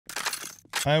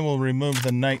I will remove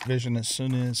the night vision as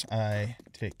soon as I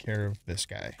take care of this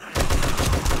guy.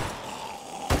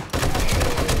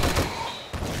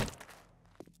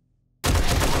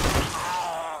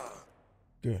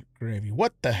 Good gravy.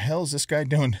 What the hell is this guy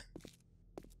doing?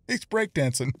 He's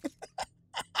breakdancing.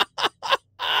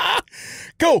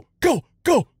 Go, go,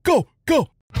 go, go, go.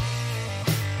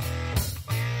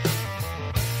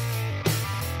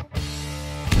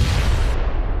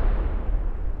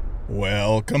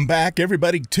 Welcome back,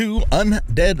 everybody, to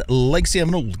Undead Legacy. I'm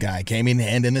an old guy came in,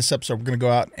 and in this episode, we're going to go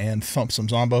out and thump some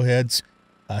zombo heads,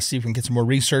 see if we can get some more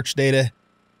research data.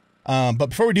 But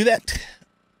before we do that,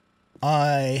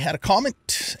 I had a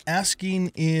comment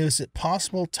asking, is it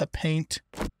possible to paint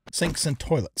sinks and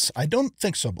toilets? I don't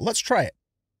think so, but let's try it.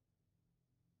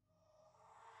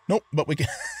 Nope, but we can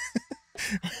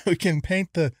we can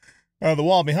paint the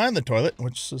wall behind the toilet,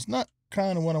 which is not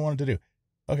kind of what I wanted to do.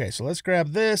 Okay, so let's grab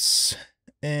this,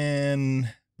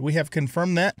 and we have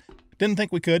confirmed that. Didn't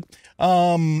think we could.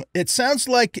 It sounds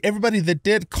like everybody that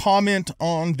did comment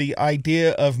on the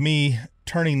idea of me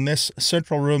turning this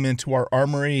central room into our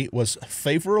armory was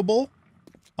favorable.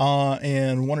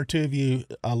 And one or two of you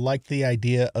liked the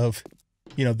idea of,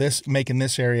 you know, making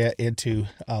this area into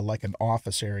like an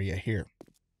office area here.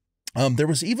 There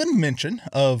was even mention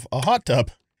of a hot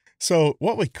tub. So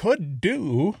what we could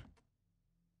do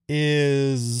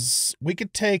is we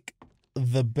could take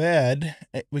the bed,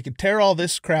 we could tear all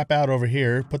this crap out over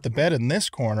here, put the bed in this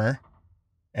corner,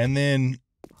 and then,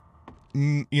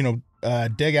 you know,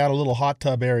 dig out a little hot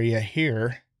tub area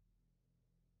here.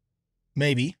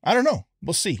 Maybe. I don't know.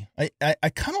 We'll see. I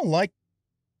kind of like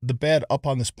the bed up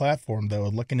on this platform, though,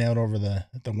 looking out over the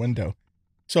window.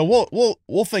 So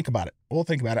we'll think about it. We'll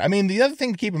think about it. I mean, the other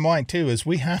thing to keep in mind, too, is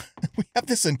we have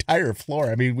this entire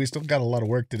floor. I mean, we still got a lot of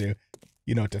work to do,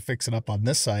 you know, to fix it up on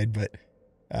this side, but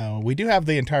we do have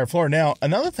the entire floor. Now,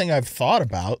 another thing I've thought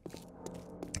about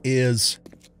is,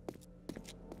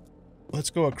 let's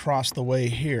go across the way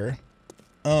here.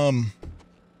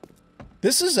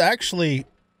 This is actually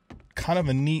kind of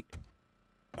a neat,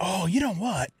 oh, you know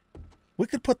what? We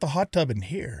could put the hot tub in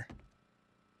here.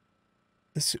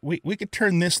 This, we could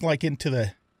turn this like into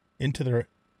the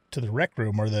rec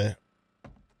room or the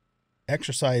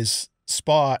exercise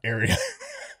spa area.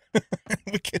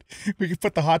 we could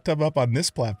put the hot tub up on this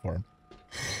platform.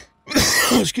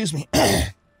 Excuse me.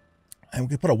 And we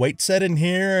could put a weight set in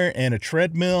here and a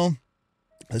treadmill.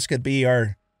 This could be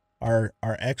our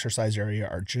exercise area,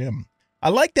 our gym. I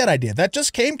like that idea. That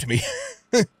just came to me.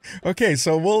 Okay,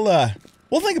 so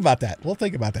we'll think about that. We'll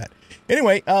think about that.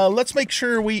 Anyway, let's make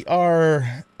sure we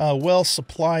are well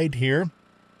supplied here.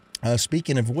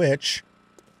 Speaking of which,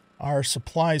 our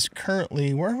supplies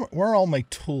currently, where are all my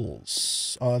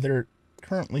tools? They're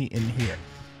currently in here.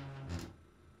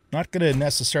 Not going to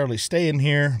necessarily stay in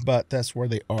here, but that's where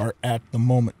they are at the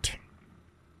moment.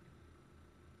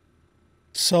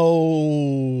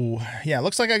 So, yeah,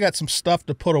 looks like I got some stuff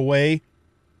to put away,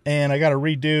 and I got to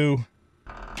redo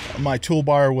my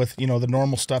toolbar with, you know, the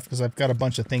normal stuff, because I've got a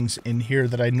bunch of things in here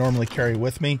that I normally carry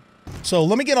with me. So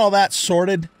let me get all that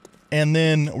sorted, and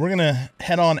then we're going to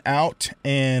head on out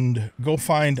and go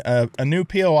find a new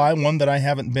POI, one that I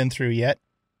haven't been through yet,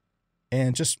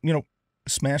 and just, you know,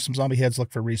 smash some zombie heads,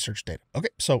 look for research data. Okay,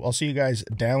 so I'll see you guys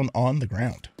down on the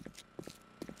ground.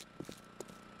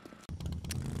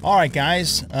 All right,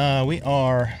 guys, we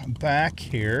are back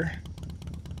here.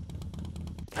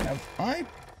 Have I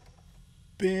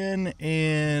been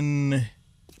in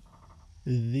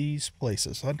these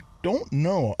places? I don't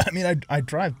know. I mean, I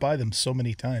drive by them so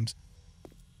many times.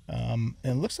 And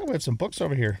it looks like we have some books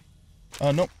over here.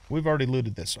 Nope, we've already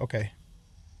looted this. Okay.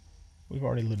 We've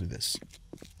already looted this.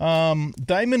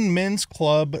 Diamond Men's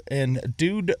Club and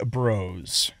Dude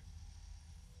Bros.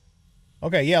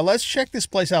 Okay, yeah, let's check this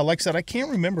place out. Like I said, I can't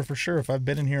remember for sure if I've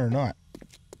been in here or not.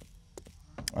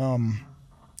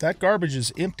 That garbage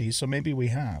is empty, so maybe we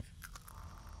have.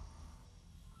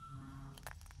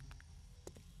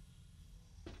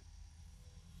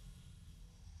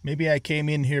 Maybe I came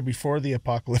in here before the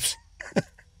apocalypse.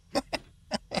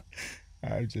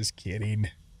 I'm just kidding.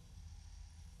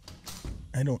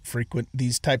 I don't frequent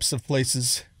these types of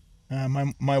places.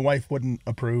 My wife wouldn't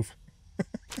approve.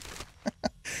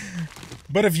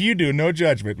 But if you do, no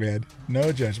judgment, man.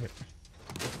 No judgment.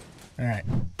 All right.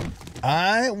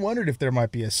 I wondered if there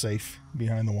might be a safe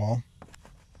behind the wall.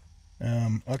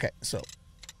 Okay, so.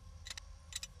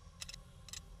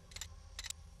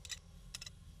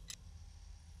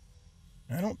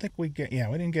 I don't think we get, yeah,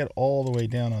 we didn't get all the way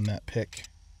down on that pick.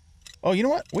 Oh, you know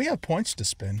what? We have points to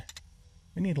spin.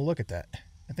 We need to look at that.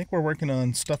 I think we're working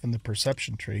on stuff in the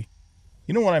perception tree.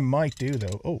 You know what I might do,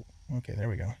 though? Oh, Okay, there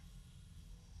we go.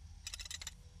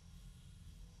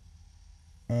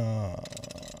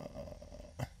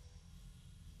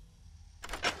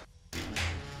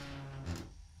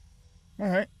 All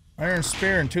right. Iron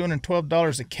spear and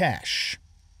 $212 of cash.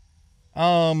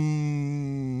 I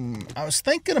was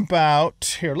thinking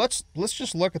about here. Let's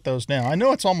just look at those now. I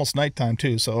know it's almost nighttime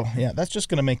too, so yeah, that's just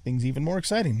gonna make things even more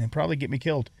exciting and probably get me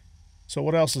killed. So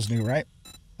what else is new, right?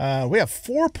 We have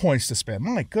 4 points to spend.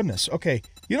 My goodness. Okay,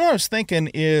 you know what I was thinking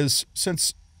is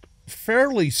since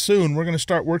fairly soon we're gonna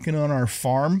start working on our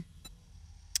farm.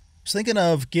 I was thinking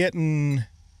of getting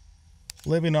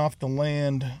living off the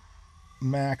land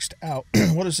maxed out.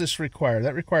 What does this require?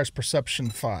 That requires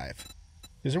perception 5.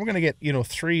 Because we're going to get, you know,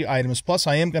 3 items. Plus,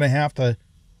 I am going to have to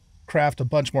craft a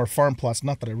bunch more farm plots.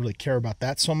 Not that I really care about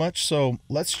that so much. So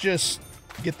let's just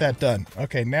get that done.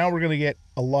 Okay, now we're going to get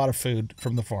a lot of food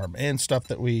from the farm and stuff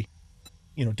that we,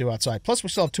 you know, do outside. Plus, we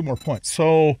still have 2 more points.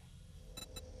 So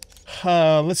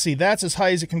let's see. That's as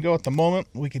high as it can go at the moment.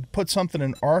 We could put something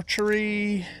in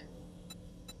archery.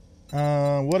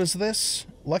 What is this?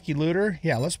 Lucky Looter.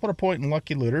 Yeah, let's put a point in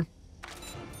Lucky Looter.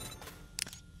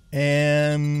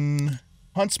 And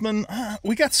Huntsman.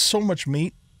 We got so much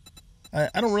meat. I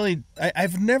don't really...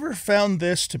 I've never found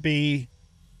this to be...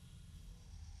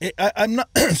 I'm not...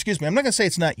 excuse me. I'm not going to say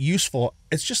it's not useful.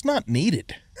 It's just not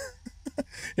needed.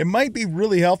 It might be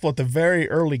really helpful at the very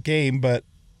early game, but...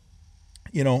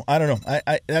 You know, I don't know.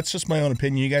 That's just my own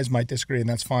opinion. You guys might disagree, and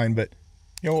that's fine, but...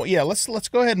 You know, yeah, let's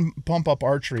go ahead and pump up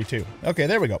archery, too. Okay,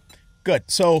 there we go. Good.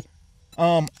 So,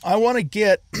 I want to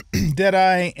get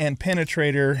Deadeye and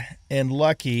Penetrator and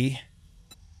Lucky.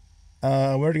 We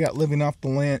already got Living Off the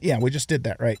Land. Yeah, we just did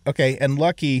that, right? Okay, and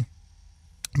Lucky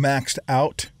maxed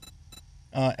out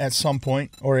at some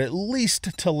point, or at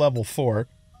least to level 4.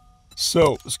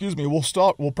 So, excuse me,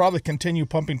 we'll probably continue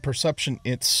pumping Perception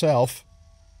itself.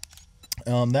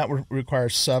 That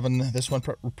requires 7. This one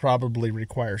probably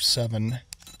requires 7.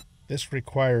 This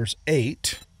requires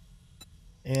 8.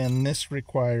 And this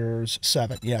requires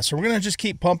 7. Yeah, so we're going to just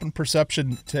keep pumping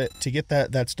Perception to get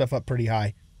that stuff up pretty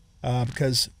high.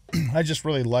 Because I just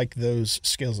really like those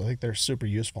skills. I think they're super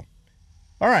useful.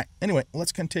 All right, anyway,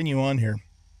 let's continue on here.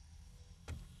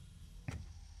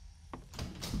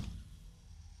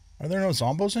 Are there no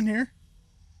zombos in here?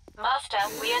 Master,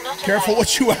 we are not Careful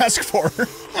what you ask for.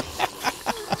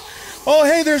 Oh,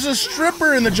 hey, there's a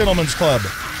stripper in the gentleman's club.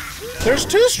 There's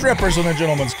 2 strippers in the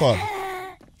gentleman's club.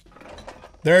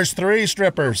 There's 3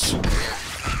 strippers.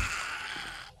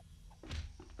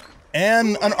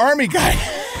 And an army guy.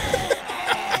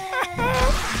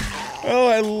 Oh,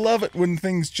 I love it when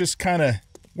things just kind of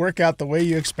work out the way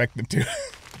you expect them to.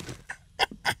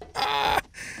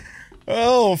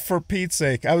 Oh, for Pete's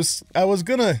sake. I was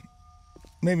gonna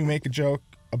maybe make a joke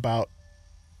about,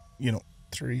 you know,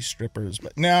 3 strippers,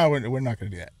 but no, we're not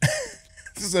gonna do that.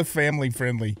 This is a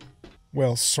family-friendly,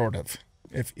 well, sort of.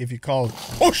 If you call...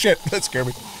 Oh, shit! That scared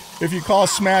me. If you call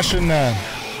smashing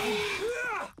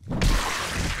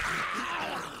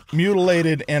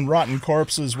mutilated and rotten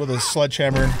corpses with a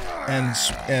sledgehammer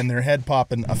and their head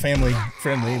popping a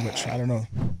family-friendly, which I don't know.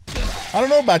 I don't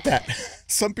know about that.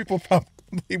 Some people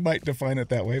probably might define it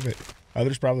that way, but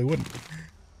others probably wouldn't.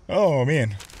 Oh,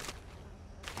 man.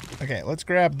 Okay, let's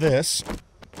grab this.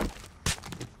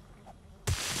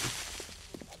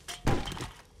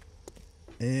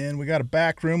 And we got a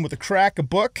back room with a crack, a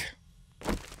book.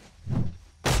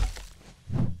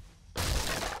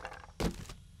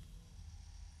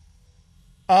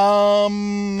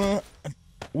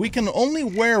 We can only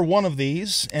wear one of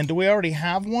these, and do we already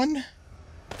have one?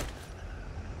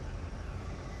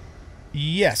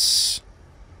 Yes.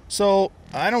 So,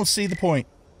 I don't see the point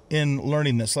in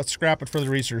learning this. Let's scrap it for the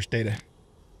research data.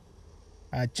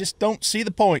 I just don't see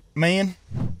the point, man.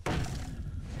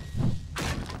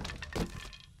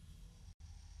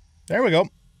 There we go.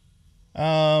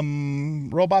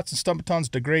 Robots and stump-batons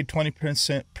degrade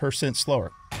 20%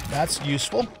 slower. That's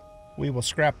useful. We will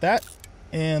scrap that.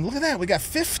 And look at that. We got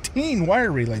 15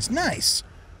 wire relays. Nice.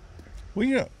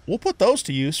 We'll put those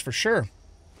to use for sure.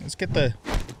 Let's get the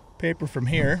paper from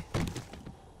here.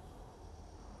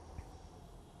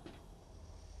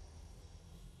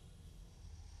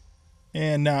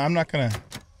 And no, I'm not going to... I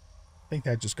think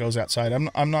that just goes outside.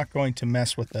 I'm not going to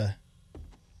mess with the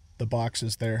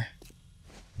boxes there.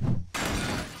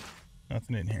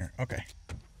 Nothing in here. Okay.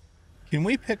 Can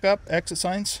we pick up exit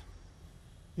signs?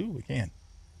 Ooh, we can.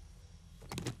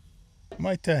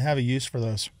 Might have a use for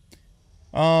those.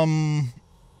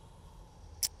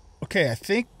 Okay, I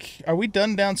think... Are we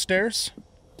done downstairs?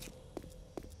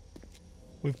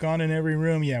 We've gone in every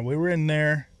room. Yeah, we were in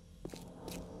there.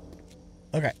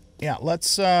 Okay. Yeah,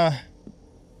 let's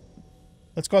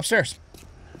Let's go upstairs.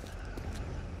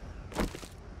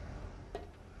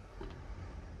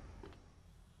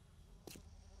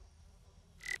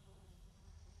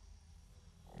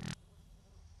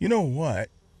 You know what?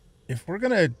 If we're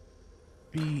gonna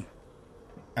be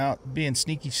out being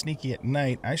sneaky at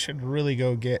night, I should really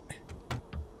go get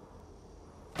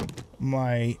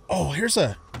my... Oh, here's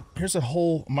a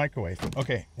whole microwave.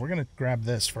 Okay, we're gonna grab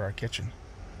this for our kitchen.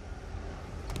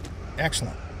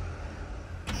 Excellent.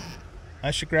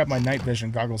 I should grab my night vision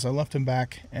goggles. I left them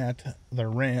back at the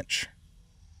ranch.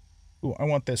 Ooh, I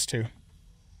want this too.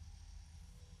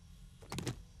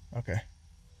 Okay.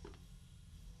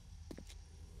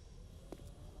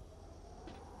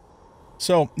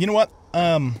 So, you know what?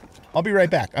 I'll be right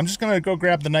back. I'm just going to go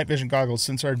grab the night vision goggles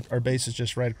since our base is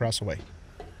just right across the way.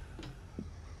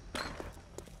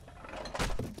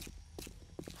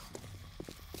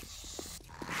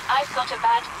 I've got a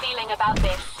bad feeling about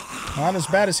this. Not as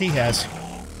bad as he has.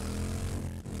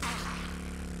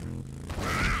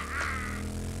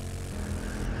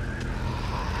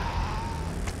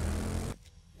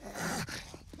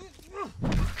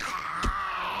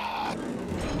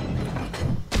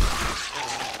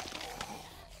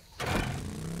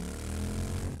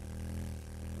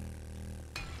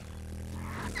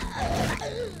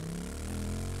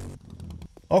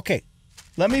 Okay,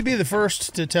 let me be the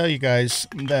first to tell you guys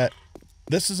that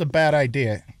this is a bad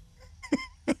idea.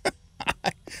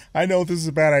 I know this is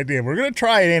a bad idea. We're going to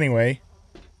try it anyway.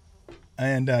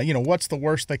 And, you know, what's the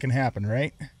worst that can happen,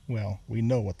 right? Well, we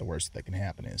know what the worst that can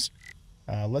happen is.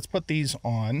 Let's put these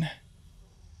on.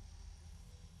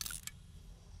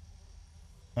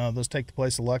 Those take the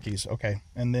place of Lucky's. Okay,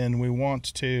 and then we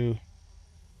want to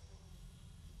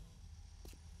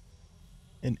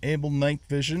enable night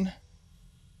vision.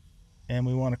 And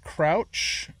we want to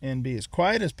crouch and be as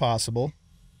quiet as possible.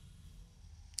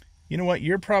 You know what?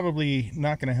 You're probably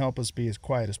not going to help us be as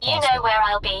quiet as possible. You know where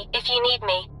I'll be if you need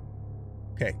me.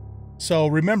 Okay. So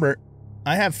remember,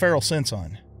 I have feral sense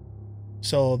on.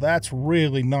 So that's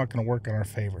really not going to work in our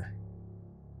favor.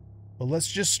 But let's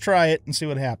just try it and see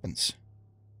what happens.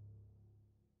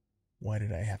 Why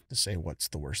did I have to say what's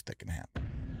the worst that can happen?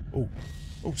 Oh.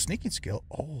 Oh, sneaking skill.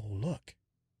 Oh, look.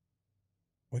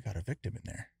 We got a victim in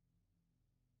there.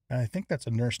 I think that's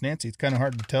a Nurse Nancy. It's kind of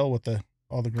hard to tell with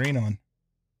all the green on.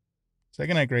 Say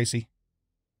goodnight, Gracie.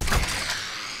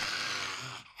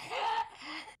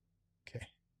 Okay.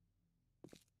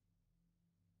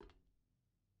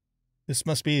 This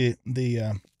must be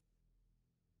the...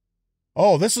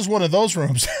 Oh, this is one of those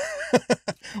rooms.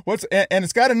 And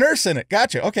it's got a nurse in it.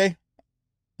 Gotcha. Okay.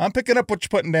 I'm picking up what you're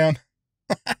putting down.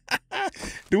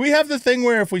 Do we have the thing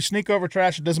where if we sneak over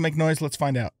trash, it doesn't make noise? Let's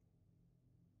find out.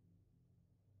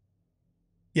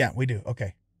 Yeah, we do.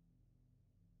 Okay.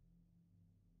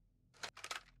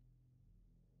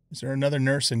 Is there another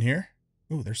nurse in here?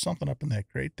 Ooh, there's something up in that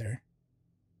crate there.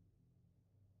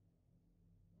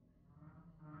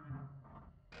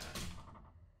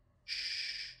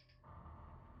 Shh.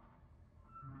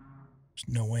 There's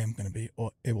no way I'm going to be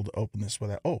able to open this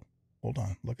without... Oh, hold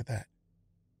on. Look at that.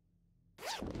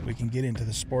 We can get into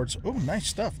the sports. Oh, nice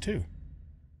stuff, too.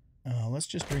 Let's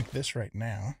just drink this right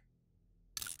now.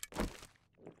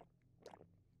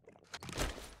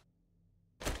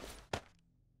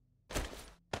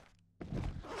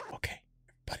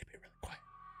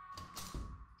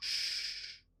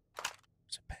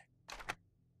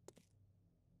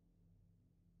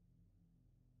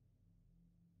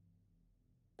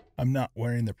 I'm not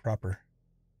wearing the proper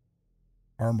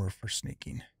armor for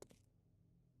sneaking.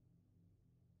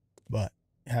 But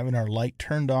having our light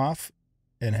turned off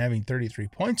and having 33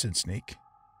 points in sneak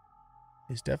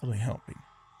is definitely helping.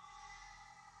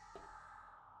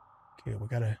 Okay, we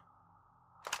gotta...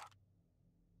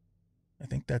 I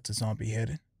think that's a zombie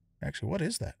head. Actually, what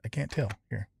is that? I can't tell.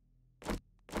 Here.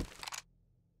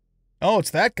 Oh, it's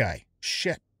that guy.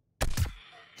 Shit.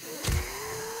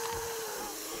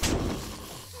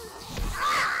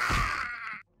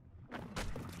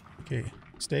 Okay,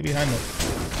 stay behind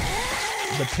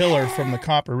the pillar from the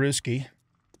Copperooski.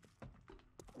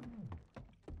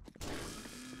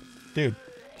 Dude,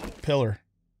 pillar.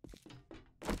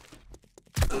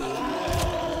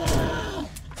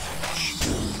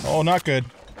 Oh, not good.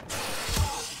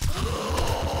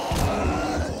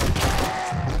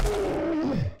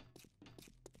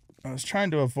 I was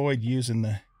trying to avoid using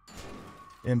the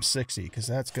M60 because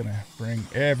that's going to bring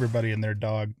everybody and their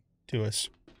dog to us.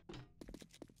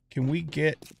 Can we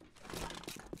get...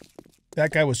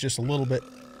 That guy was just a little bit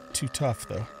too tough,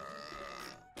 though.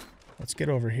 Let's get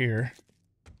over here.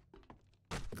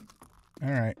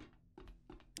 All right.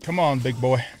 Come on, big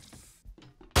boy.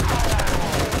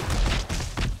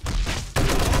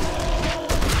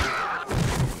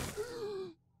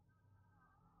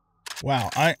 Wow,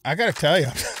 I gotta tell you,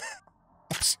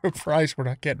 I'm surprised we're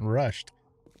not getting rushed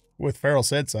with feral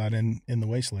sets on in the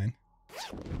wasteland.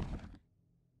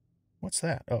 What's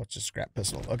that? Oh, it's just a scrap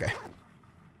pistol. Okay.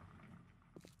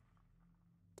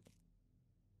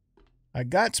 I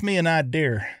got me an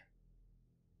idea.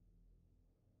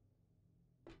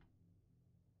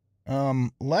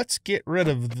 Let's get rid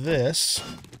of this.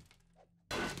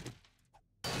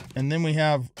 And then we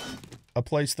have a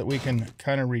place that we can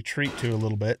kind of retreat to a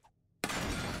little bit.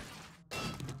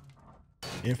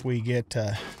 If we get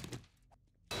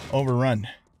overrun.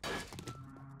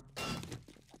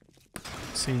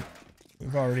 See,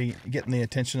 we've already getting the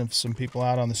attention of some people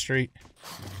out on the street.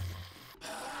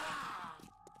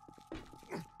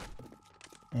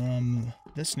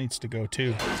 This needs to go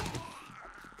too.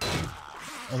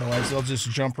 Otherwise, they'll just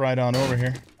jump right on over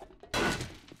here.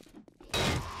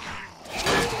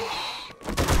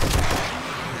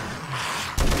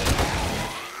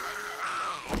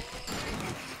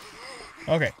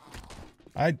 Okay.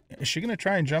 Is she gonna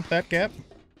try and jump that gap?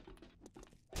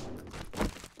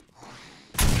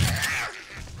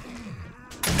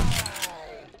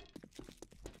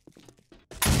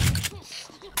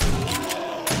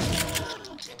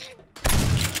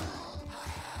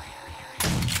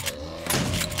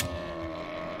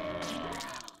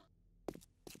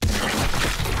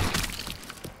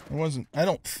 I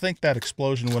don't think that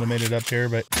explosion would have made it up here,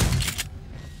 but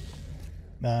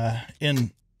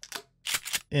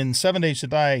in 7 Days to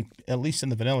Die, at least in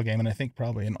the vanilla game, and I think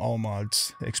probably in all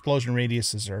mods, the explosion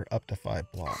radiuses are up to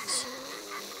 5 blocks.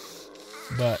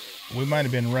 But we might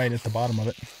have been right at the bottom of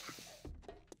it.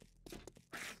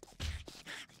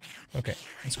 Okay,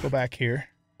 let's go back here.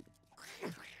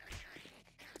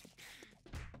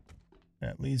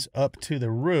 That leads up to the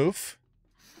roof.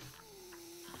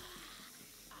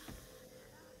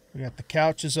 We got the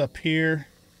couches up here.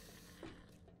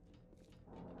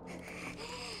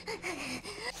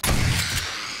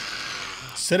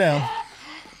 Sit down.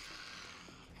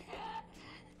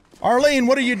 Arlene,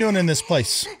 what are you doing in this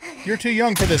place? You're too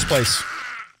young for this place.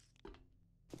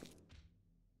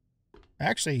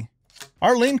 Actually,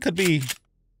 Arlene could be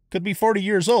 40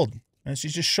 years old, and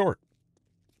she's just short.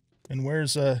 And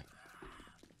wears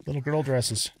little girl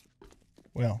dresses.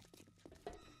 Well,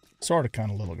 sort of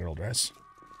kind of little girl dress.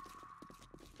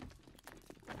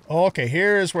 Oh, okay,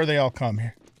 here's where they all come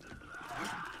here.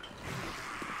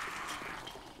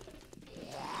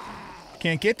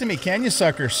 Can't get to me, can you,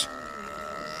 suckers?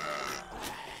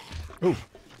 Ooh.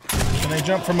 Can they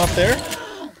jump from up there?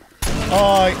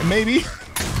 Maybe.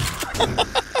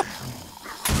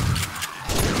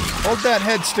 Hold that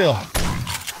head still.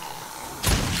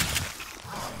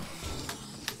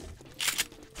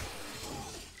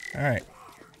 Alright.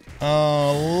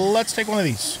 Let's take one of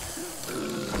these.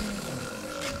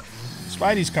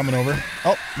 Spidey's coming over.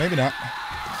 Oh, maybe not.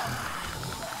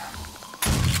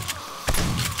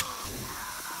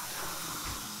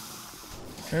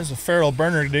 There's a feral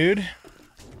burner dude.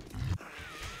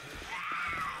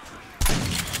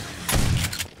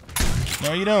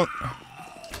 No, you don't.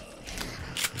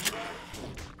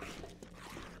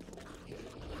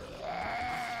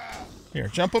 Here,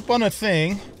 jump up on a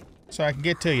thing so I can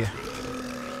get to you.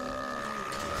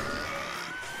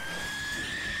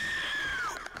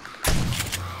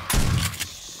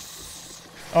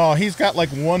 Oh, he's got like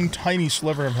one tiny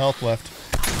sliver of health left.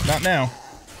 Not now.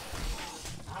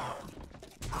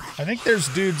 I think there's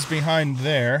dudes behind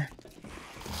there.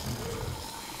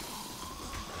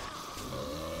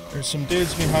 There's some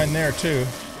dudes behind there too.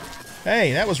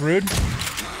 Hey, that was rude.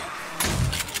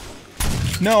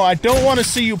 No, I don't want to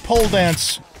see you pole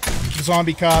dance,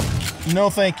 zombie cop. No,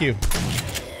 thank you.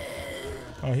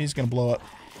 Oh, he's gonna blow up.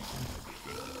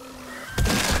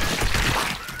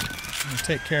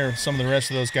 Take care of some of the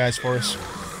rest of those guys for us.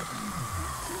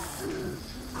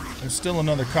 There's still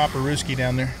another Copperooski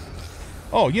down there.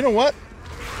 Oh, you know what?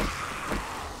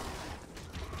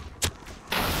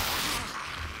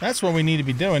 That's what we need to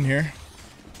be doing here.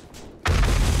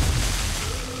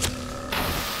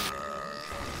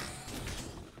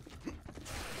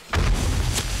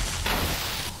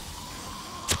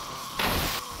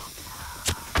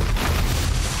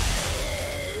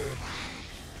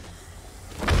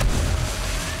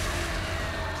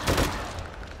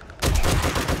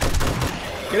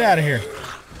 Get out of here.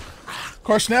 Of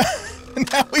course, now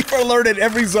we've alerted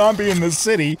every zombie in the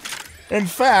city. In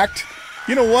fact,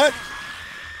 you know what?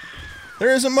 There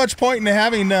isn't much point in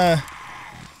having our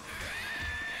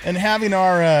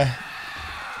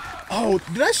oh,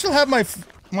 did I still have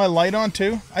my light on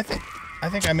too? I think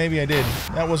maybe I did.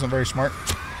 That wasn't very smart.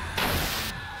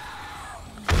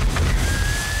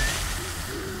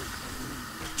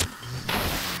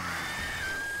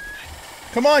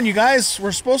 Come on, you guys.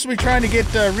 We're supposed to be trying to get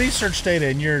research data,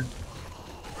 and you're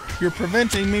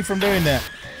preventing me from doing that.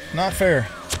 Not fair.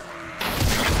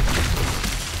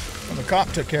 Well, the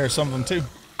cop took care of some of them, too.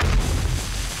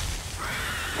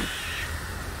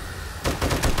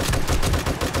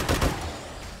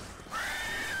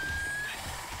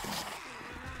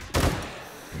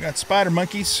 We got spider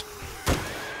monkeys.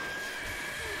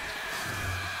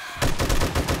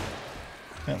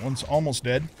 That one's almost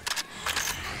dead.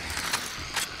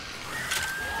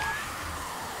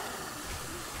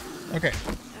 Okay.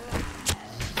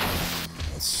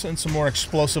 Let's send some more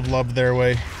explosive love their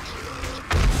way.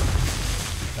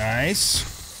 Nice.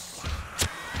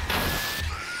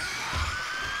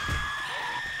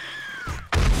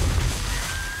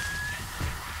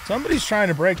 Somebody's trying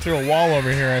to break through a wall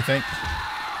over here, I think.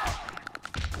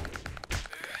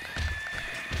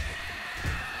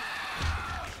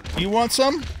 You want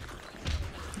some?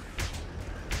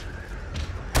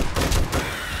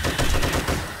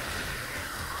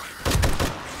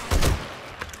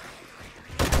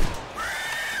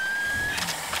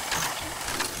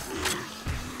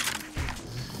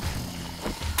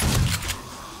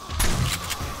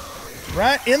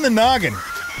 Right in the noggin.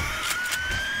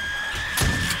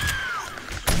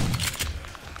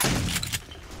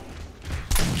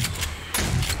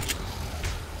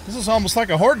 This is almost like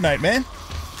a horde night, man.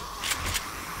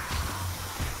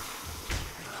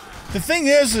 The thing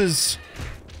is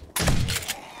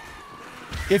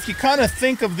if you kind of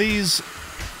think of these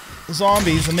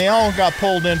zombies, and they all got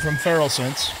pulled in from feral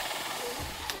sense,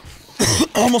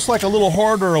 almost like a little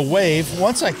horde or a wave.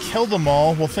 Once I kill them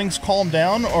all, will things calm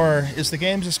down, or is the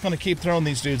game just going to keep throwing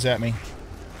these dudes at me?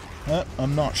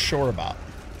 I'm not sure about.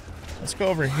 Let's go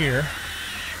over here.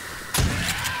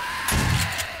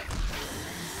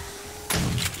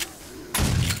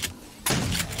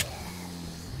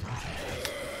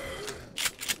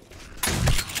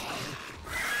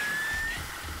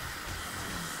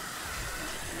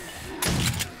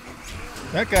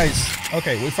 That guy's...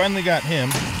 Okay, we finally got him.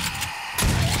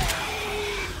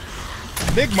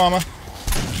 Big Mama.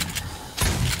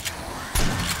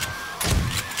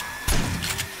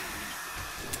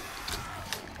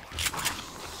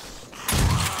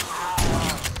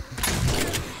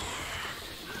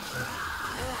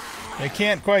 They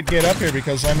can't quite get up here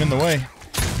because I'm in the way.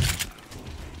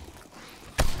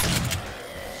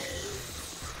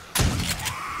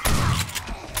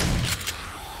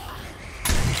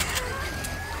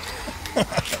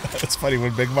 It's funny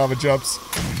when Big Mama jumps.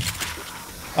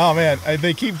 Oh man,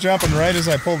 they keep jumping right as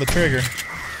I pull the trigger.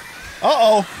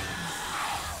 Uh-oh!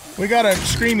 We got a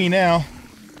screamy now.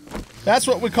 That's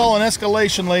what we call an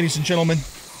escalation, ladies and gentlemen.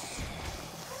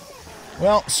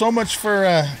 Well, so much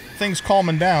for things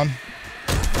calming down.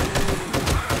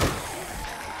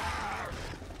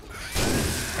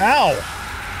 Ow!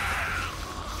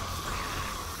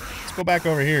 Let's go back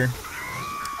over here.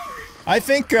 I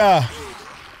think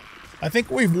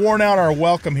we've worn out our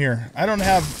welcome here. I don't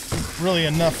have really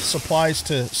enough supplies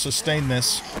to sustain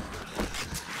this.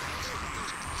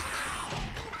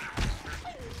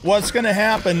 What's going to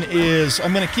happen is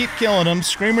I'm going to keep killing them.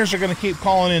 Screamers are going to keep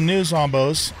calling in new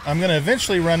zombos. I'm going to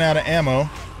eventually run out of ammo.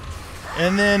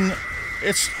 And then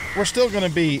we're still going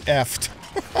to be effed.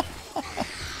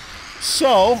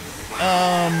 So,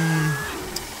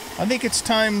 I think it's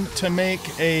time to make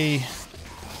a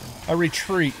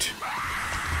retreat.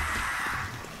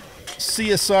 See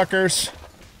ya, suckers.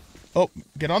 Oh,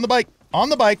 get on the bike. On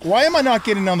the bike. Why am I not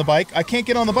getting on the bike? I can't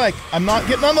get on the bike. I'm not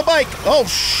getting on the bike. Oh,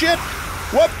 shit.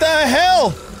 What the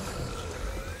hell?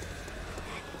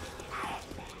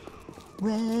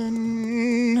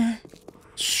 Run.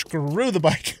 Screw the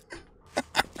bike.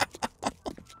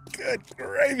 Good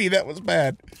gravy. That was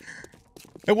bad.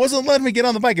 It wasn't letting me get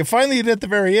on the bike. It finally did at the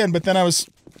very end, but then I was,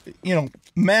 you know,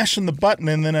 mashing the button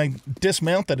and then I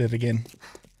dismounted it again.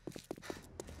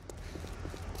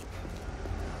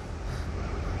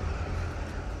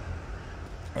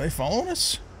 Are they following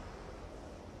us?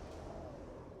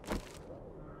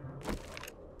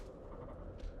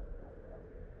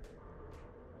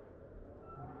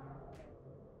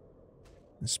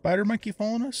 Is Spider Monkey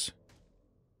following us?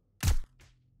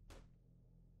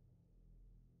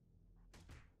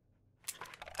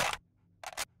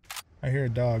 I hear a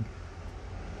dog.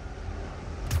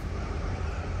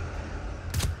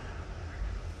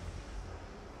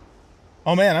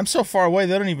 Oh man, I'm so far away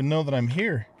they don't even know that I'm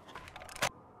here.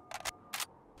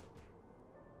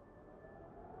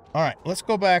 Alright, let's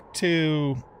go back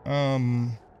to,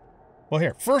 well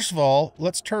here, first of all,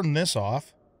 let's turn this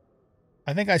off.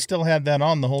 I think I still had that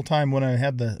on the whole time when I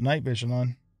had the night vision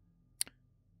on.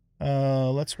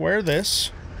 Let's wear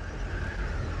this.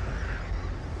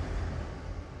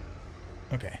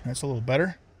 Okay, that's a little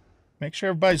better. Make sure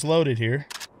everybody's loaded here.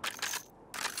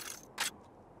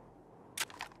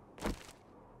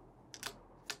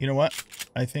 You know what?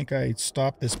 I think I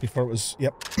stopped this before it was...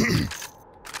 Yep.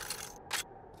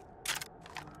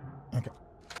 Okay.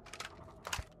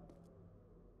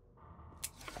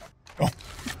 Oh.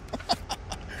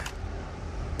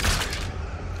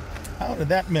 How did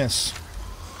that miss?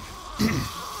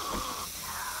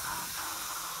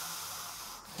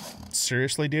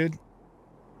 Seriously, dude?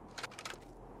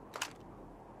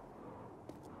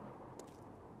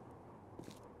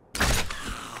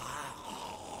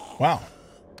 Wow.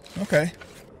 Okay.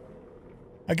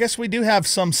 I guess we do have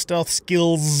some stealth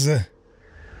skills.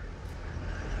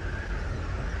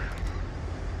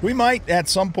 We might, at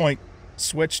some point,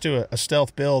 switch to a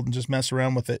stealth build and just mess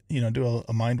around with it. You know, do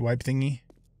a mind wipe thingy.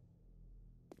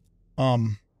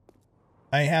 I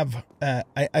have,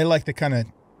 I like to kind of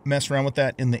mess around with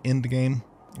that in the end game.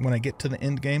 When I get to the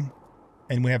end game.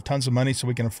 And we have tons of money so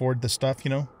we can afford the stuff,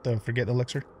 you know, the Forget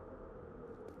Elixir.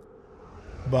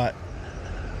 But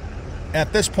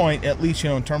at this point, at least, you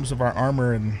know, in terms of our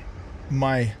armor and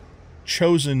my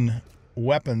chosen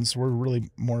weapons, we're really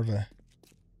more of a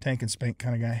tank and spank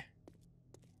kind of guy.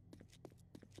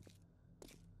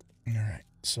 Alright,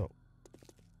 so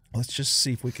let's just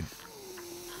see if we can...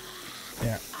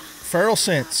 Yeah. Feral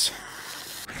Scents.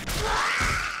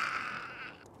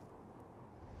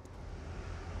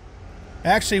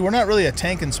 Actually, we're not really a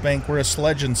tank and spank, we're a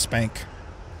sledge and spank.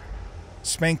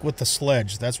 Spank with the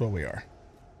sledge, that's what we are.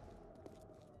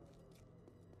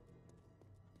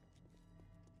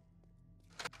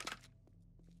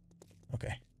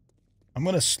 Okay. I'm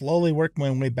going to slowly work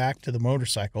my way back to the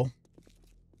motorcycle.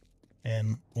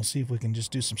 And we'll see if we can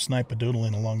just do some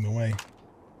snipe-a-doodling along the way.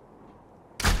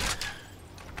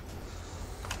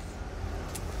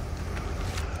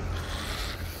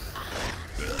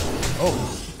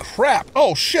 Oh, crap!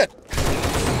 Oh, shit!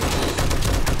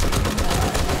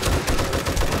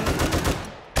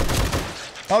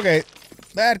 Okay,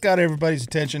 that got everybody's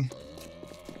attention.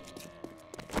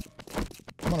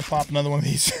 I'm gonna pop another one of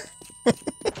these.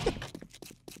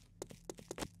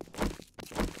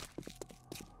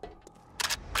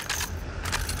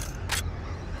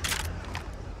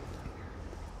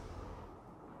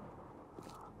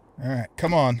 Alright,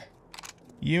 come on.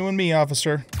 You and me,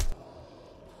 officer.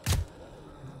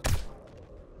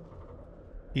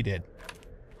 He did.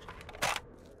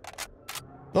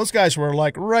 Those guys were,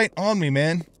 like, right on me,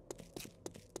 man.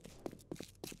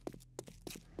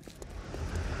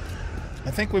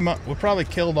 I think we probably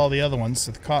killed all the other ones.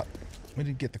 So we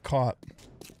did get the caught.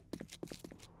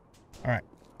 Alright,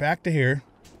 back to here.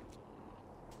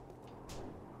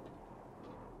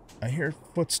 I hear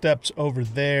footsteps over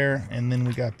there, and then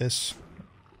we got this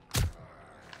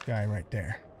guy right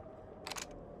there.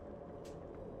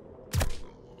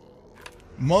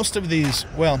 Most of these,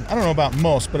 well, I don't know about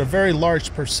most, but a very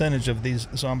large percentage of these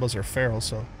zombies are feral,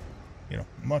 so, you know,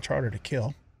 much harder to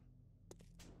kill.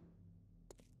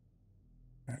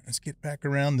 All right, let's get back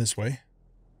around this way.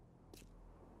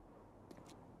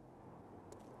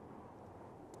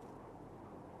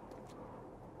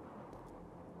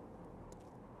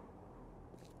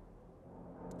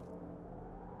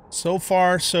 So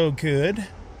far, so good.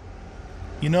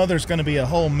 You know there's going to be a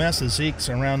whole mess of Zeeks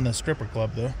around the stripper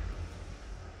club, though.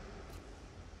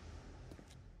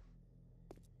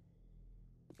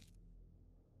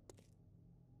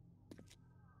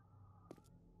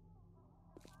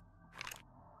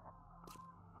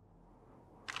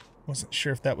 Wasn't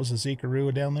sure if that was a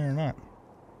Zeekaroo down there or not.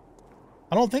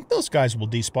 I don't think those guys will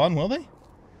despawn, will they?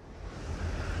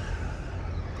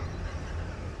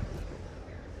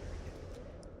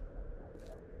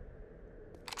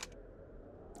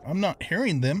 I'm not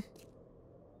hearing them.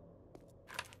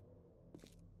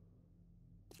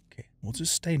 Okay, we'll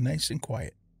just stay nice and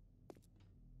quiet.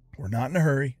 We're not in a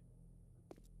hurry.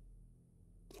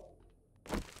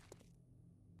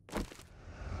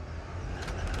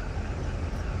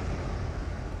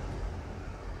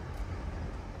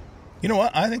 You know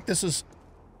what? I think this is...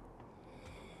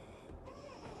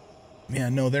 Yeah,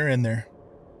 no, they're in there.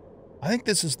 I think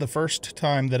this is the first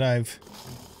time that I've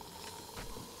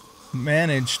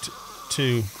managed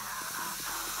to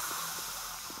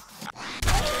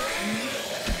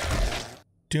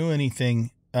do anything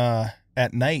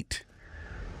at night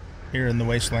here in the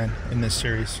Wasteland in this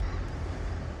series.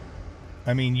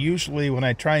 I mean, usually when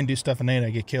I try and do stuff at night, I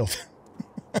get killed.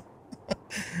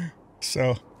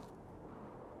 So...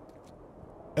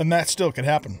 And that still could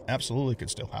happen. Absolutely could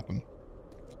still happen.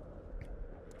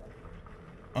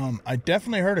 I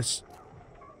definitely heard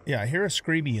yeah, I hear a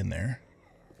Screeby in there.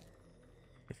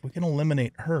 If we can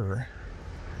eliminate her.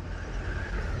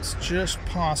 It's just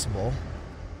possible.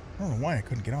 I don't know why I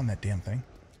couldn't get on that damn thing.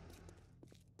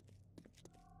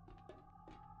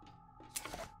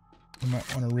 We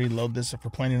might want to reload this if we're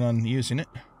planning on using it.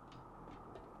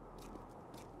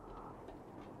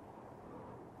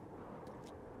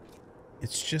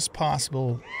 It's just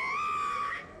possible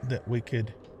that we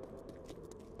could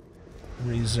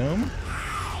resume.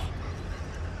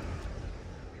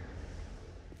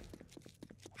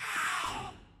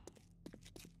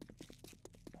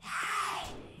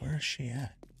 Where is she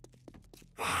at?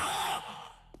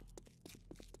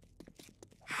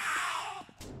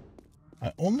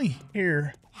 I only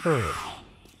hear her.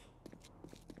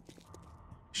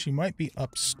 She might be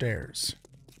upstairs.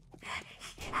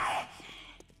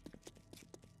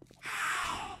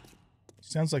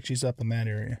 Sounds like she's up in that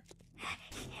area.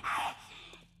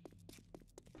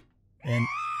 And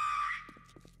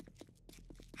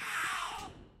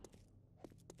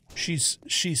she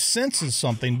senses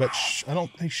something, but I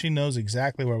don't think she knows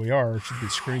exactly where we are, or she'd be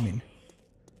screaming.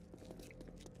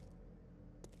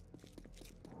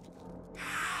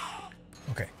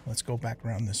 Okay, let's go back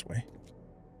around this way.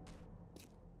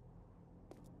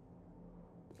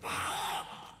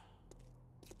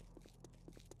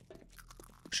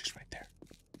 She's right there.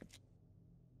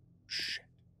 Shit.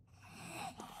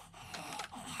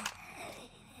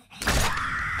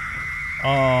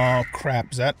 Oh,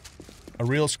 crap. Is that a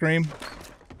real scream?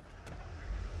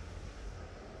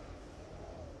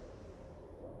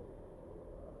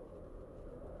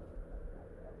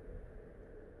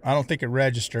 I don't think it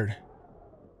registered.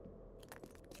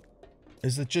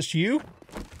 Is it just you?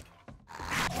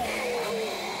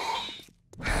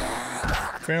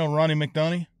 Colonel Ronnie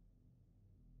McDonough?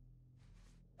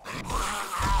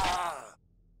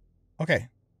 Okay.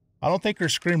 I don't think her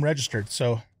scream registered,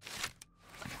 so...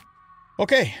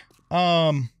 Okay.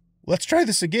 Let's try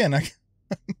this again. I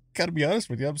gotta be honest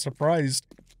with you, I'm surprised.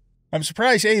 I'm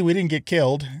surprised, A, we didn't get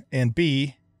killed, and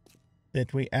B,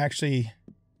 that we actually...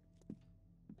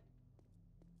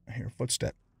 I hear a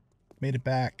footstep. Made it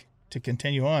back to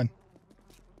continue on.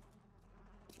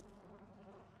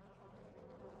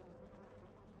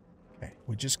 Okay,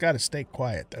 we just gotta stay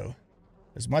quiet, though,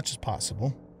 as much as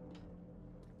possible.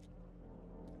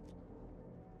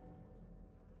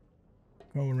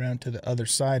 Go around to the other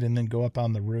side and then go up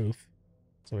on the roof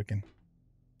so we can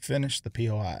finish the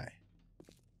POI.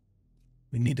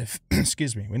 We need to,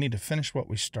 excuse me, we need to finish what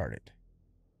we started.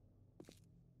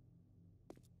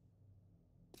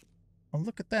 Oh,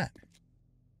 look at that.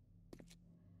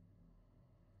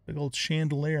 Big old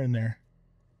chandelier in there.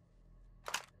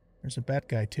 There's a bat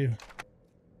guy, too.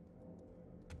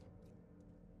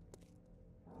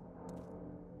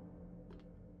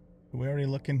 Did we already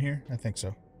look in here? I think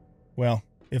so. Well,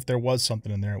 if there was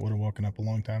something in there, it would have woken up a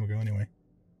long time ago anyway.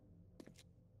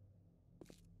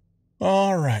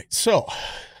 Alright, so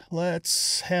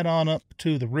let's head on up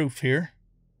to the roof here.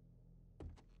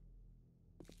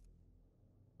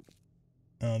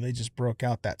 They just broke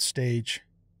out that stage.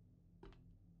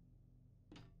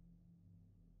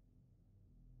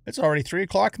 It's already 3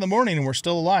 o'clock in the morning and we're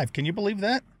still alive. Can you believe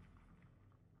that?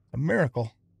 A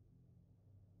miracle.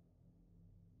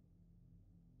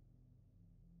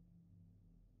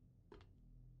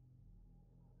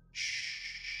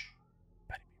 Shh.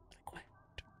 Better be really quiet.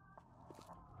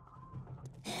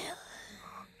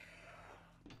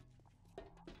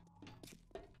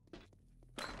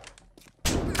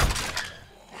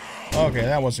 Okay,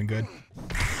 that wasn't good.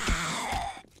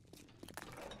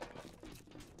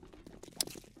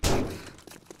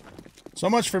 So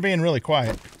much for being really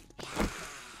quiet.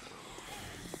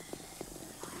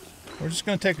 We're just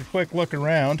going to take a quick look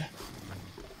around.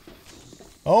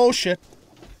 Oh, shit.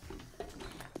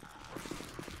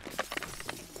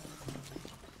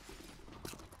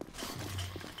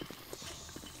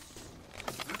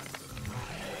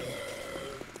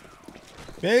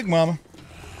 Big Mama.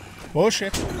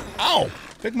 Bullshit. Ow!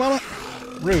 Big Mama.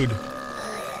 Rude.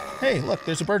 Hey, look,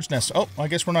 there's a bird's nest. Oh, I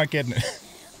guess we're not getting it.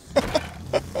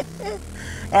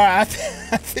 Alright,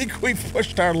 I think we've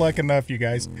pushed our luck enough, you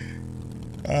guys.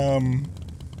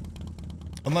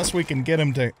 Unless we can get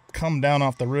him to come down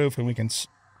off the roof and we can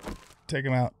take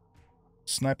him out,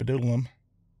 snipe-a-doodle him.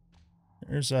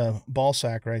 There's a ball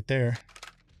sack right there.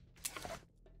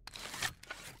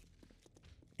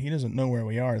 He doesn't know where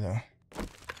we are, though.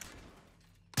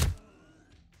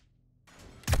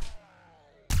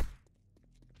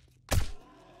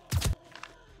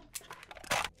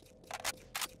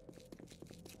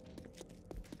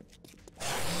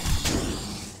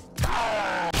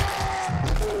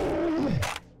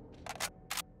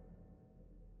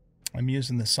 I'm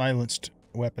using the silenced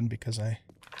weapon because I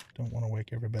don't want to wake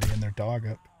everybody and their dog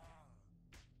up.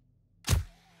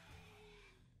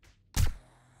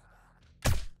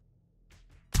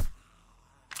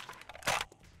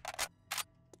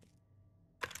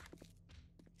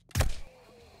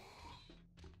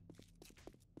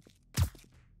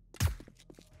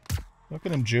 Look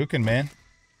at him juking, man.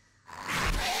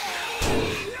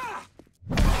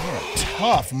 What a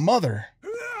tough mother.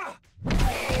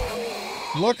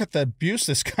 Look at the abuse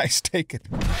this guy's taking.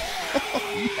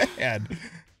 Oh, man.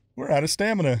 We're out of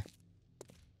stamina.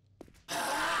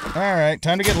 Alright,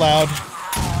 time to get loud.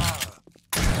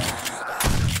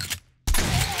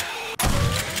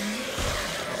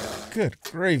 Good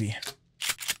gravy.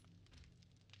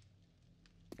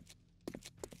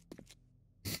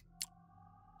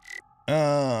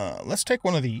 Let's take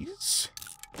one of these.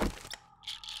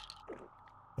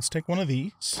 Let's take one of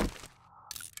these.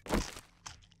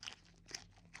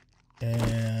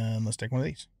 And let's take one of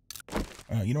these.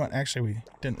 You know what? Actually, we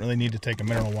didn't really need to take a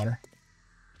mineral water.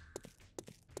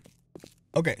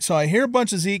 Okay, so I hear a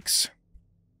bunch of Zeeks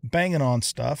banging on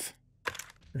stuff.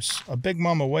 There's a big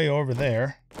mama way over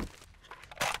there.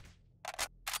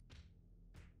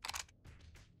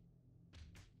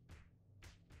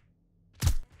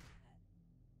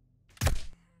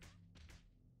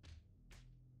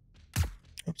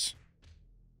 Oops.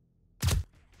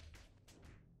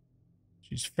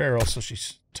 She's feral, so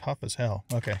she's tough as hell.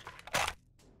 Okay.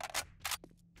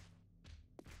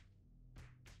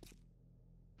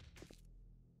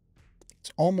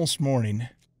 It's almost morning.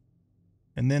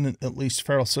 And then at least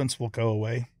feral sense will go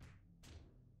away.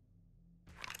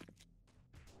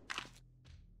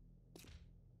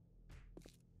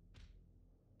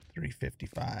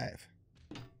 $3.55.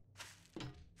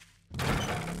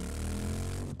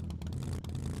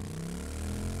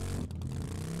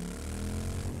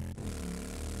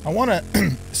 I want to,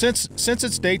 since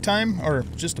it's daytime, or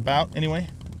just about anyway.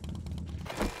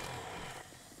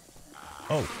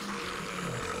 Oh.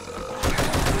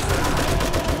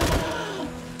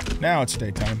 Now it's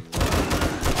daytime.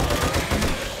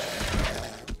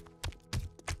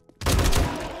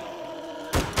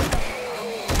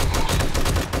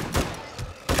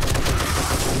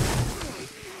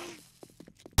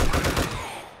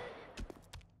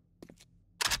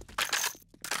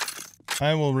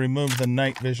 I will remove the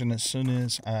night vision as soon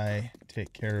as I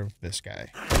take care of this guy.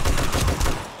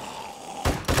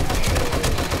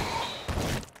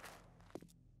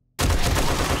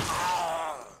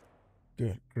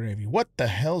 Good gravy. What the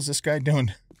hell is this guy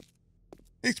doing?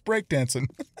 He's breakdancing.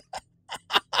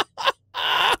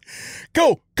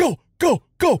 Go, go, go,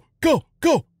 go, go,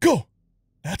 go, go.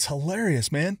 That's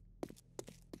hilarious, man.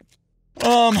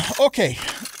 Okay.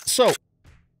 So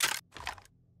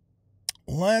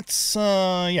let's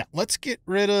get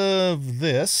rid of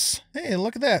this. Hey,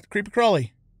 look at that. Creepy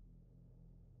crawly.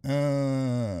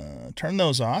 Turn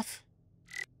those off.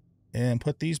 And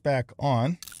put these back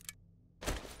on.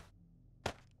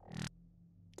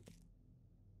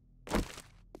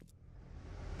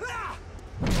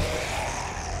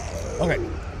 Okay,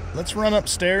 let's run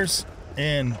upstairs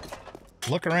and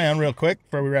look around real quick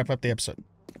before we wrap up the episode.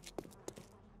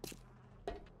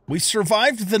 We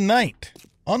survived the night.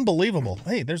 Unbelievable.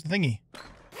 Hey, there's the thingy.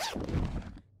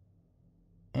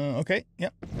 Okay,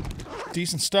 yep.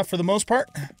 Decent stuff for the most part.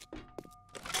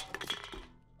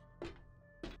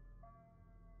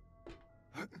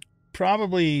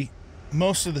 Probably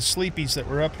most of the sleepies that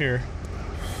were up here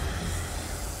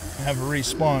have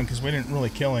respawned because we didn't really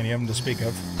kill any of them to speak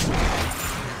of.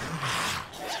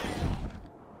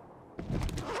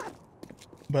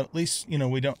 But at least, you know,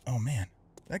 we don't... Oh, man.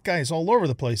 That guy is all over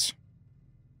the place.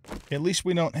 At least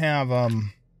we don't have,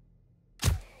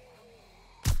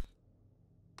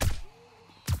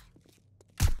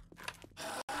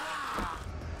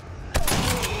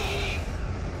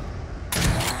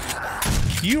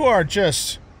 You are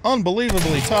just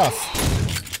unbelievably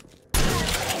tough.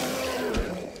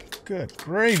 Good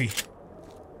gravy.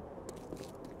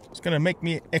 It's gonna make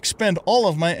me expend all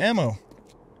of my ammo.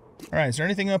 Alright, is there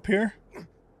anything up here?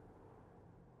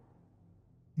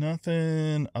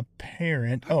 Nothing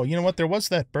apparent. Oh, you know what? There was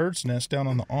that bird's nest down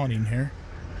on the awning here.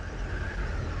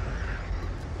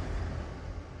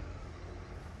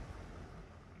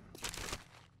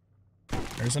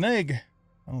 There's an egg.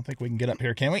 I don't think we can get up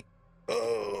here, can we?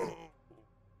 Oh.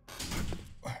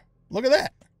 Look at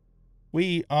that.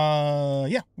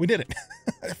 Yeah, we did it.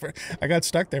 I got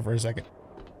stuck there for a second.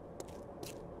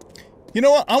 You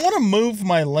know what? I want to move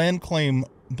my land claim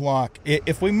block.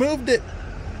 If we moved it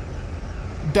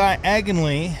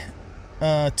diagonally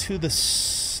to the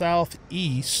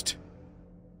southeast,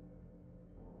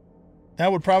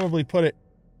 that would probably put it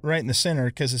right in the center,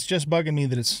 because it's just bugging me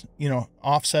that it's, you know,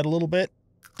 offset a little bit.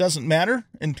 Doesn't matter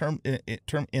in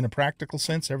a practical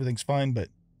sense. Everything's fine, but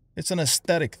it's an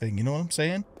aesthetic thing. You know what I'm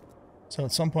saying? So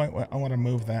at some point, I want to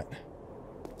move that.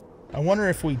 I wonder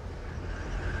if we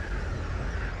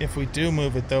do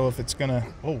move it, though, if it's gonna...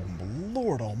 Oh, Lord.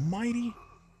 Lord almighty.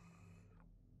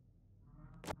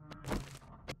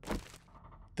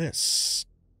 This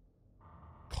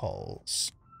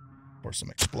calls for some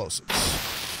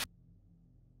explosives.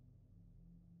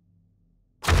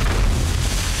 Of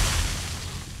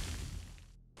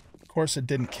course it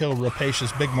didn't kill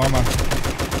Rapacious Big Mama.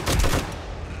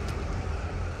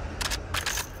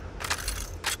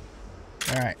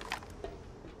 Alright.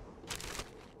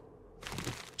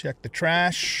 Check the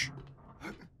trash.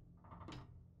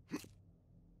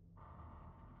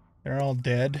 They're all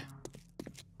dead.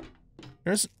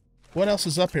 There's... What else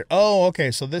is up here? Oh, okay,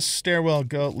 so this stairwell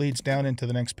leads down into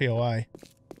the next POI.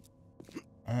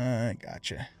 I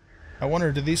gotcha. I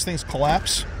wonder, do these things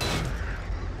collapse?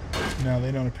 No,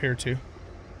 they don't appear to.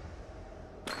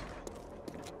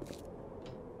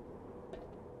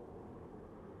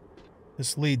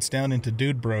 This leads down into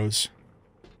Dude Bros.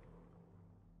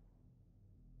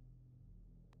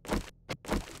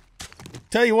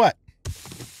 Tell you what.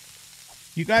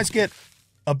 You guys get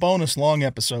a bonus long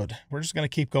episode. We're just going to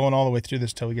keep going all the way through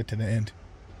this till we get to the end.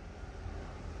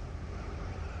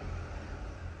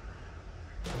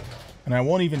 And I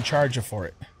won't even charge you for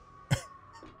it.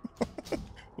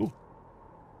 Ooh.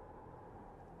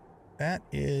 That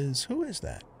is... Who is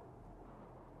that?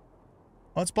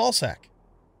 Oh, it's Ballsack.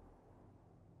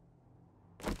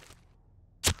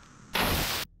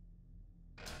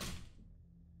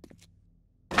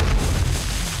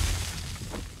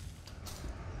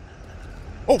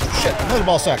 Oh, shit. Another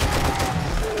Ballsack.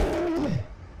 There's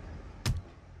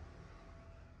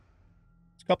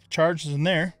a couple charges in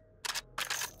there.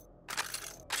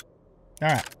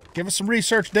 Alright. Give us some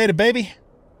research data, baby.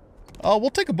 Oh, we'll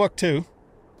take a book, too.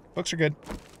 Books are good.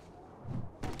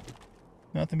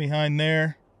 Nothing behind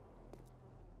there.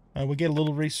 We get a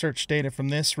little research data from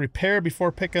this. Repair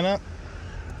before picking up?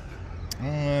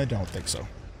 I don't think so.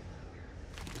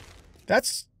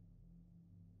 That's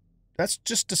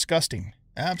just disgusting.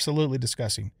 Absolutely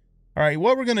disgusting. Alright,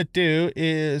 what we're going to do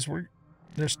is...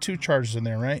 There's 2 charges in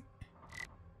there, right?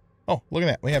 Oh, look at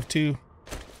that. We have two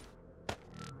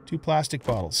plastic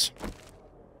bottles.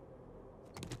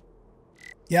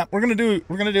 Yeah, we're gonna do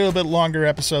a bit longer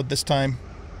episode this time.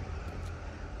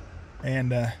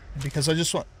 And because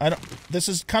this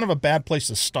is kind of a bad place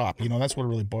to stop, you know, that's what it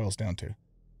really boils down to.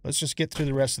 Let's just get through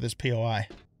the rest of this POI.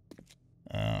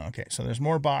 Okay, so there's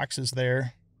more boxes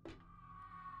there.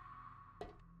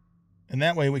 And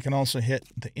that way we can also hit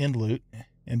the end loot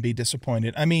and be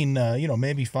disappointed. I mean, you know,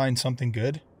 maybe find something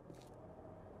good.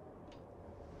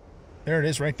 There it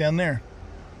is, right down there.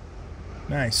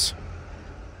 Nice.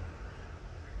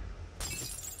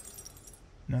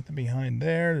 Nothing behind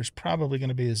there. There's probably going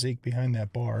to be a Zeke behind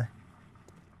that bar.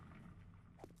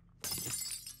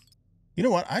 You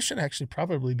know what? I should actually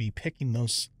probably be picking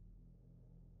those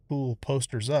cool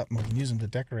posters up and we can use them to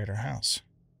decorate our house.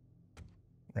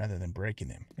 Rather than breaking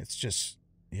them. It's just...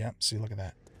 Yeah, see, look at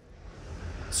that.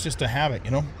 It's just a habit,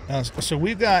 you know? So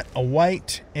we've got a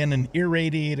white and an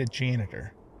irradiated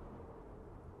janitor.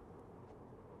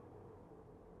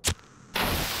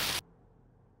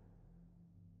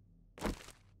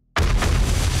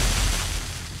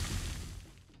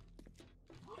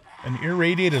 An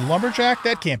irradiated lumberjack?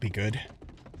 That can't be good.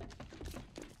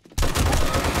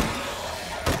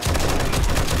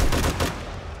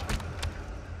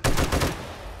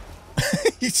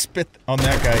 He spit on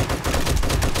that guy.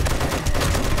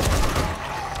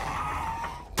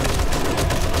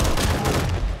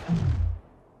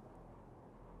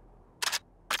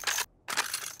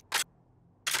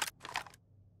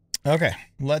 Okay,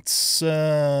 let's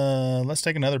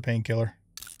take another painkiller.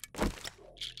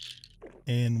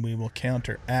 And we will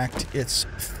counteract its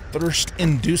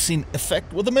thirst-inducing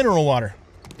effect with a mineral water.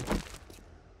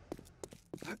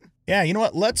 Yeah, you know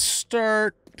what? Let's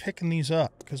start picking these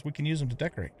up, because we can use them to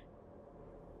decorate.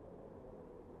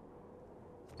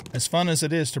 As fun as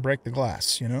it is to break the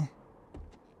glass, you know?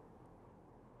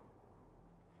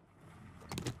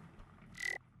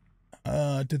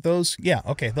 Did those... Yeah,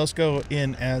 okay, those go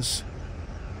in as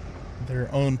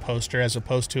their own poster, as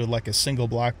opposed to like a single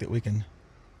block that we can...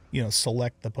 You know,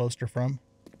 select the poster from.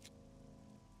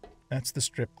 That's the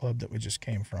strip club that we just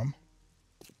came from.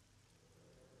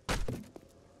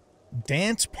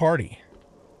 Dance party.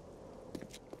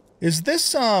 Is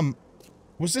this,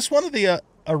 was this one of the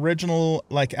original,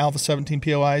 like, Alpha 17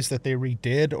 POIs that they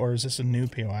redid, or is this a new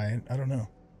POI? I don't know.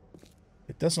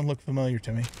 It doesn't look familiar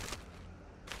to me.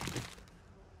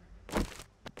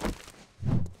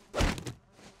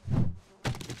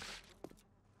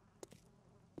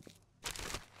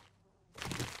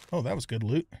 Oh, that was good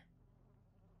loot.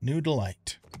 New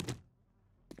delight.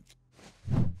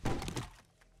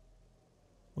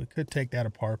 We could take that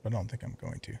apart, but I don't think I'm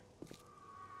going to.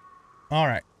 All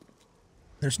right.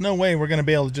 There's no way we're going to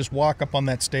be able to just walk up on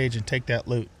that stage and take that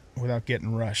loot without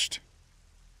getting rushed.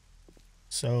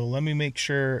 So let me make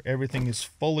sure everything is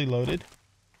fully loaded.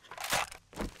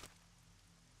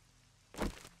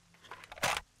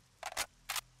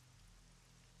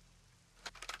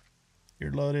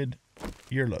 You're loaded.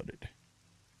 You're loaded.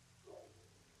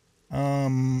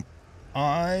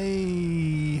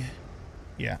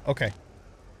 Yeah, okay.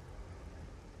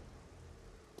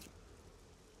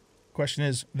 Question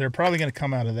is, they're probably going to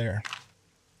come out of there.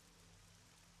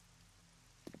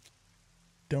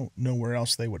 Don't know where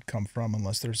else they would come from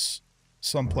unless there's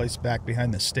someplace back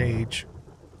behind the stage.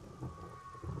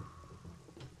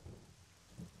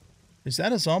 Is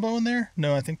that a Zombo in there?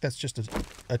 No, I think that's just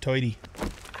a toity.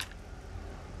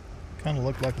 Kind of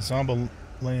looked like a Zombo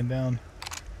laying down.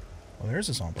 Oh, there's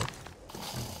a Zombo.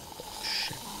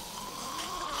 Shit.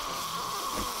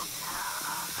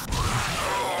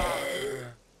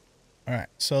 Alright,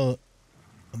 so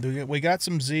we got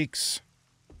some Zeeks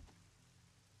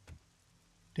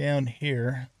down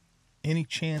here. Any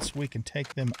chance we can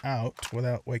take them out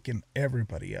without waking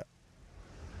everybody up?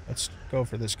 Let's go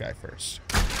for this guy first.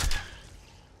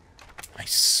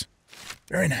 Nice.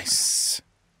 Very nice.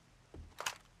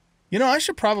 You know, I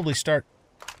should probably start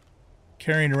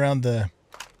carrying around the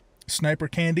sniper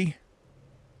candy.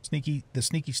 The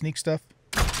sneaky sneak stuff.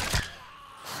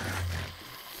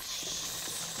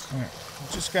 Alright,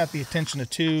 just got the attention of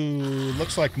two,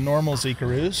 looks like normal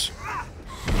Zeekaroos.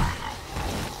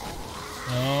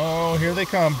 Oh, here they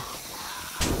come.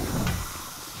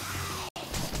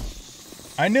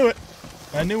 I knew it.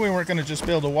 I knew we weren't going to just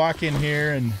be able to walk in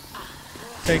here and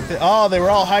take the... Oh, they were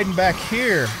all hiding back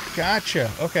here. Gotcha.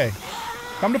 Okay.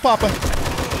 Come to Papa.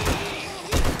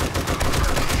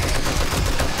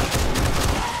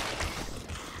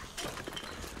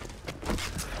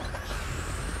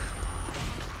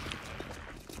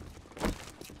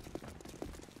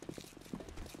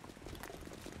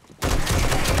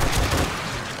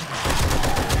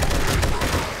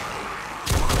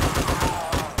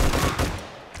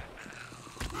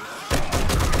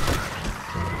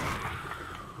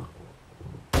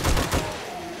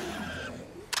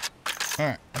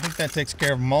 Alright, I think that takes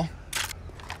care of them all.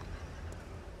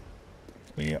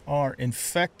 We are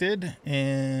infected,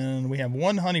 and we have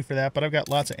one honey for that, but I've got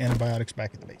lots of antibiotics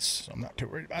back at the base, so I'm not too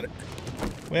worried about it.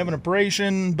 We have an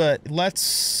abrasion, but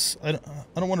let's... I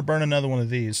don't want to burn another one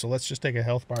of these, so let's just take a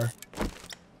health bar.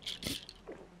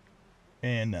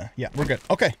 And, yeah, we're good.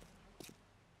 Okay.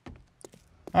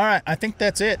 Alright, I think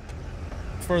that's it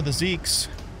for the Zeeks.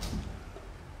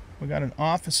 We got an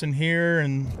office in here,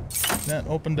 and that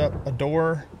opened up a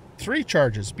door. 3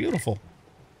 charges. Beautiful.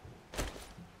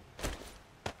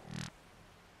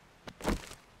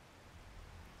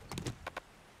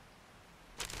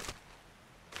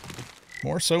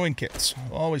 More sewing kits.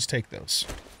 I'll always take those.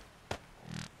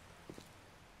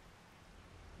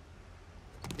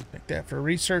 Take that for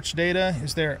research data.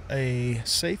 Is there a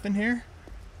safe in here?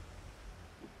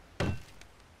 Can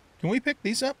we pick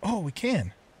these up? Oh, we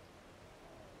can.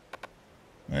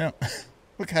 Well,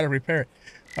 we gotta repair it.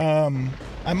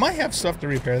 I might have stuff to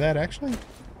repair that, actually.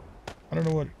 I don't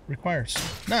know what it requires.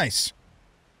 Nice.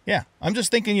 Yeah, I'm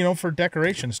just thinking, you know, for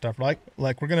decoration stuff. Like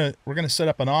we're gonna set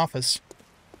up an office,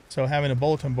 so having a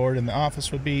bulletin board in the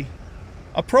office would be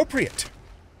appropriate.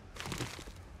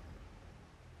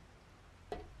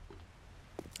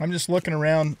 I'm just looking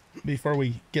around before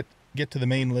we get to the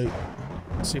main loot.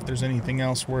 See if there's anything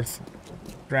else worth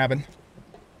grabbing.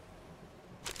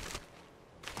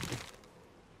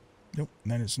 Nope,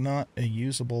 that is not a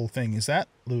usable thing. Is that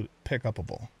loot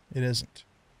pick-upable? It isn't.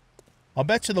 I'll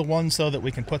bet you the ones, though, that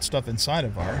we can put stuff inside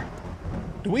of our...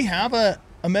 Do we have a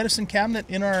medicine cabinet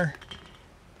in our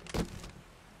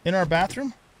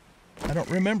bathroom? I don't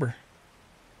remember.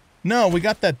 No, we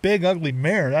got that big, ugly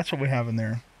mare. That's what we have in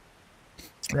there.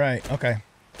 Right, okay.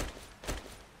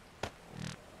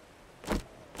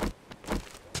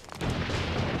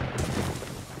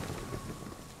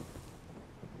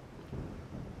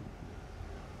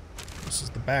 This is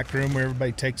the back room where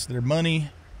everybody takes their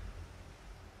money.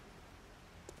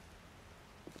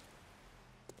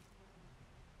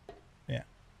 Yeah.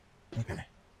 Okay.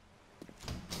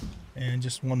 And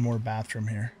just one more bathroom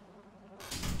here.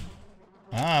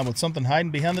 Ah, with something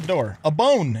hiding behind the door. A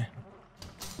bone!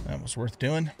 That was worth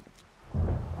doing.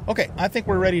 Okay, I think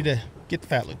we're ready to get the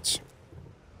fat loots.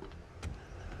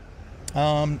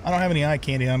 I don't have any eye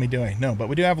candy on me, do I? No, but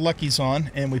we do have Lucky's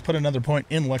on, and we put another point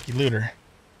in Lucky Looter.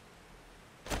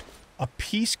 A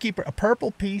Peacekeeper, a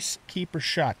purple Peacekeeper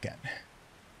shotgun.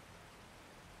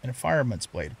 And a fireman's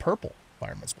blade. Purple.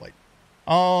 Fireman's blade.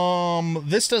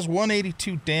 This does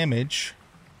 182 damage.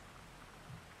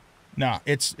 Nah,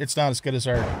 it's not as good as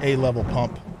our A-level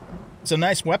pump. It's a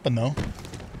nice weapon, though.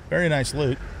 Very nice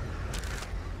loot.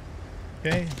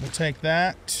 Okay, we'll take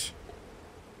that.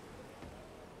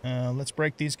 Let's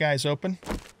break these guys open.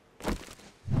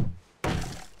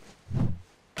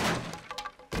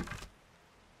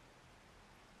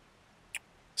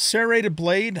 Serrated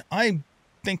blade. I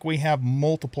think we have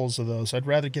multiples of those. I'd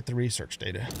rather get the research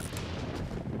data.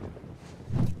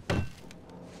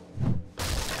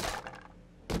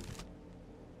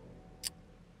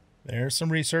 There's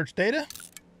some research data.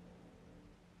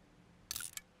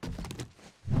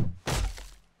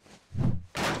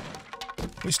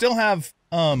 We still have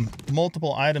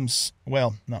multiple items.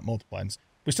 Well, not multiple items.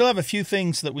 We still have a few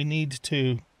things that we need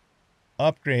to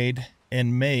upgrade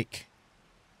and make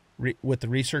with the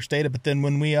research data. But then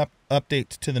when we update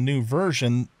to the new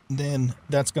version, then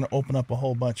that's going to open up a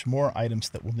whole bunch more items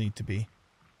that will need to be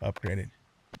upgraded.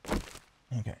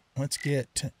 Okay, let's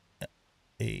get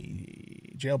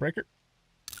a jailbreaker.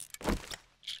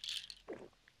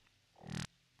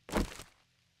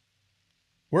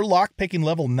 We're lockpicking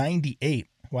level 98.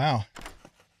 Wow.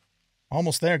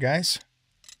 Almost there, guys.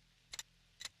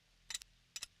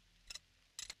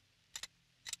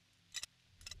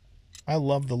 I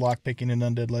love the lockpicking in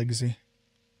Undead Legacy.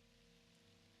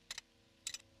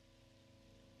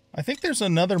 I think there's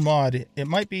another mod. It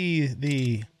might be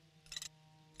the...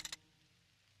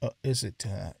 is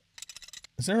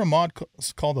there a mod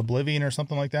called Oblivion or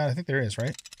something like that? I think there is,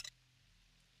 right?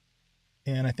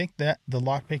 And I think that the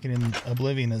lockpicking in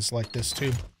Oblivion is like this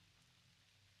too.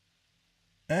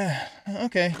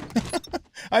 Okay.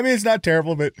 I mean, it's not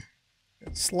terrible, but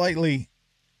slightly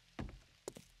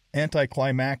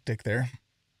anticlimactic there.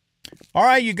 All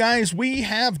right, you guys, we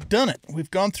have done it.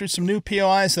 We've gone through some new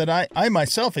POIs that I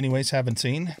myself anyways haven't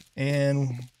seen.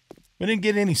 And we didn't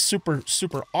get any super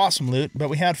awesome loot, but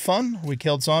we had fun. We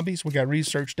killed zombies. We got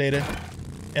research data.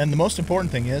 And the most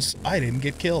important thing is I didn't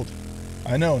get killed.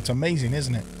 I know, it's amazing,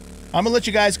 isn't it? I'm going to let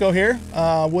you guys go here.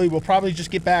 We will probably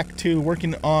just get back to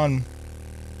working on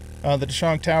the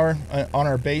Deshong Tower on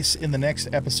our base in the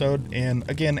next episode. And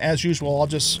again, as usual, I'll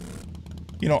just,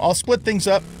 I'll split things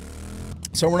up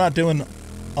so we're not doing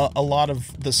a lot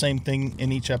of the same thing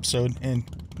in each episode. And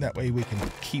that way we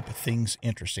can keep things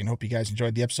interesting. Hope you guys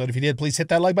enjoyed the episode. If you did, please hit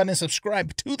that like button and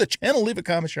subscribe to the channel. Leave a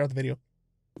comment, share out the video.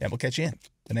 And we'll catch you in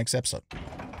the next episode.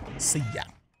 See ya.